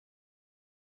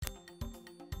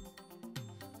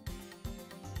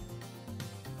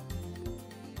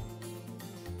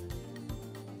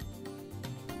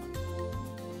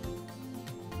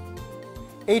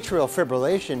Atrial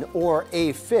fibrillation, or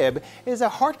AFib, is a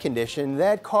heart condition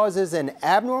that causes an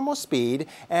abnormal speed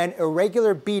and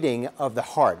irregular beating of the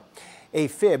heart.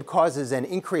 AFib causes an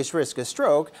increased risk of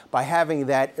stroke by having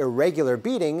that irregular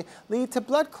beating lead to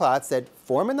blood clots that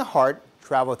form in the heart,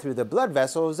 travel through the blood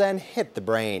vessels, and hit the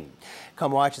brain.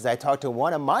 Come watch as I talk to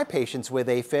one of my patients with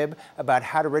AFib about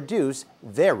how to reduce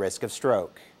their risk of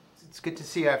stroke. It's good to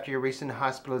see you after your recent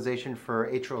hospitalization for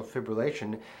atrial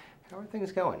fibrillation. How are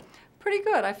things going? Pretty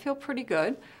good. I feel pretty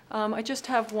good. I just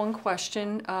have one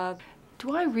question.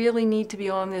 Do I really need to be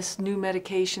on this new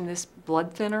medication, this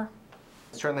blood thinner?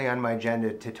 Certainly on my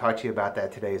agenda to talk to you about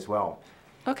that today as well.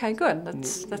 Okay, good.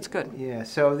 That's good. Yeah,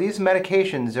 so these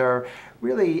medications are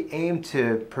really aimed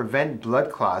to prevent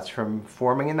blood clots from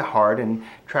forming in the heart and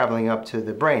traveling up to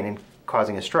the brain and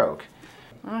causing a stroke.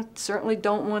 I certainly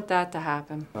don't want that to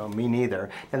happen. Well, me neither.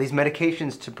 Now, these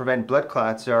medications to prevent blood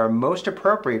clots are most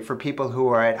appropriate for people who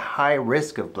are at high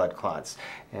risk of blood clots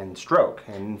and stroke.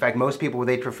 And in fact, most people with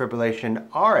atrial fibrillation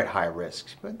are at high risk.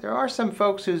 But there are some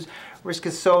folks whose risk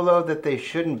is so low that they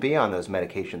shouldn't be on those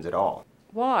medications at all.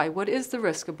 Why? What is the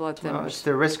risk of blood thinners? Well, it's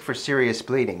the risk for serious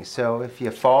bleeding. So if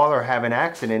you fall or have an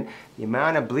accident, the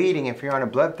amount of bleeding, if you're on a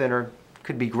blood thinner,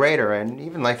 could be greater and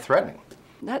even life-threatening.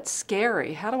 That's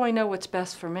scary. How do I know what's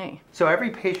best for me? So every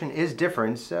patient is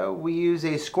different, so we use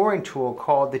a scoring tool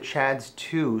called the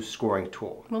CHADS-2 scoring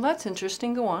tool. Well, that's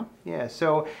interesting. Go on. Yeah,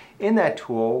 so in that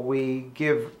tool we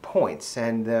give points,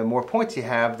 and the more points you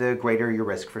have, the greater your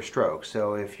risk for stroke.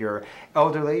 So if you're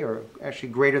elderly, or actually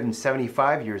greater than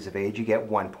 75 years of age, you get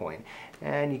 1 point.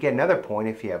 And you get another point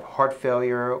if you have heart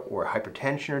failure or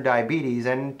hypertension or diabetes,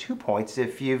 and 2 points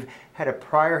if you've had a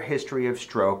prior history of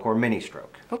stroke or mini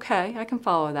stroke. Okay, I can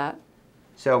follow that.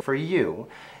 So for you,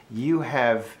 you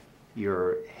have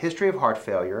your history of heart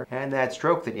failure and that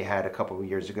stroke that you had a couple of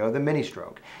years ago, the mini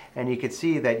stroke. And you can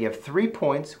see that you have 3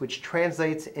 points, which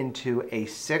translates into a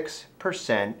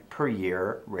 6% per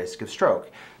year risk of stroke.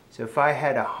 So if I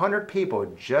had 100 people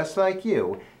just like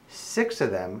you, 6 of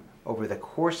them over the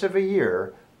course of a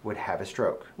year would have a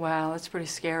stroke. Wow, that's pretty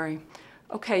scary.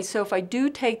 Okay, so if I do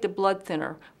take the blood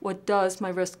thinner, what does my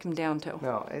risk come down to?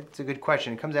 No, it's a good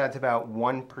question. It comes out to about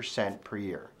 1% per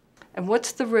year. And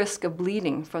what's the risk of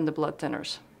bleeding from the blood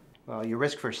thinners? Well, your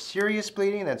risk for serious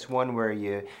bleeding, that's one where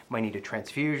you might need a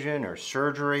transfusion or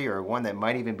surgery, or one that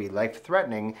might even be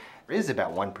life-threatening, is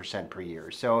about 1% per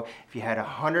year. So if you had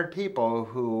 100 people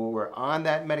who were on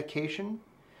that medication,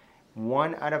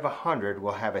 1 out of 100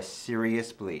 will have a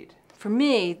serious bleed. For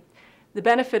me, the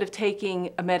benefit of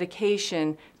taking a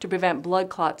medication to prevent blood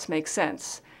clots makes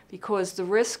sense, because the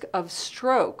risk of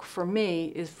stroke for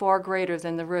me is far greater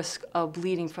than the risk of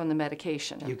bleeding from the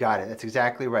medication. You got it. That's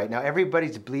exactly right. Now,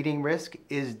 everybody's bleeding risk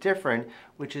is different,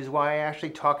 which is why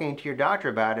actually talking to your doctor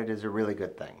about it is a really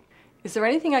good thing. Is there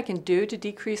anything I can do to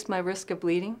decrease my risk of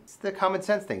bleeding? It's the common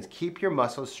sense things. Keep your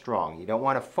muscles strong. You don't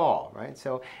want to fall, right?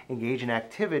 So engage in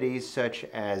activities such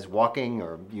as walking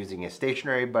or using a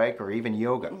stationary bike or even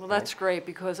yoga. Well, that's great,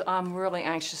 because I'm really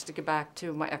anxious to get back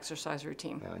to my exercise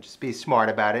routine. Now, just be smart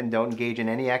about it and don't engage in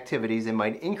any activities that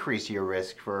might increase your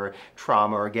risk for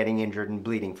trauma or getting injured and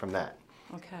bleeding from that.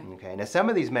 Okay. Okay. Now, some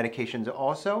of these medications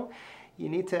also, you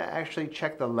need to actually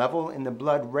check the level in the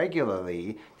blood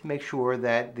regularly to make sure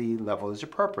that the level is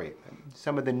appropriate.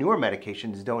 Some of the newer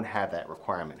medications don't have that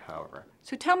requirement, however.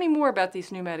 So tell me more about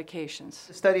these new medications.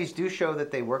 The studies do show that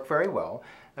they work very well.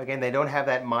 Again, they don't have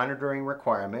that monitoring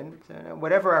requirement.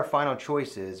 Whatever our final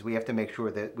choice is, we have to make sure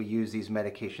that we use these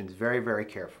medications very, very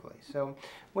carefully. So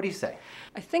what do you say?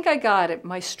 I think I got it.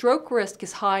 My stroke risk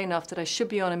is high enough that I should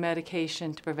be on a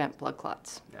medication to prevent blood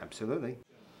clots. Absolutely.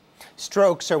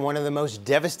 Strokes are one of the most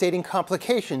devastating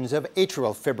complications of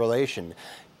atrial fibrillation.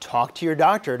 Talk to your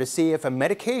doctor to see if a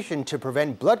medication to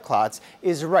prevent blood clots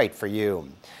is right for you.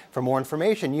 For more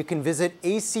information, you can visit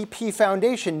ACP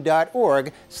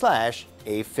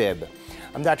Foundation.org/AFib.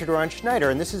 I'm Dr. Doron Schneider,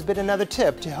 and this has been another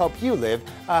tip to help you live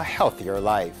a healthier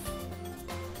life.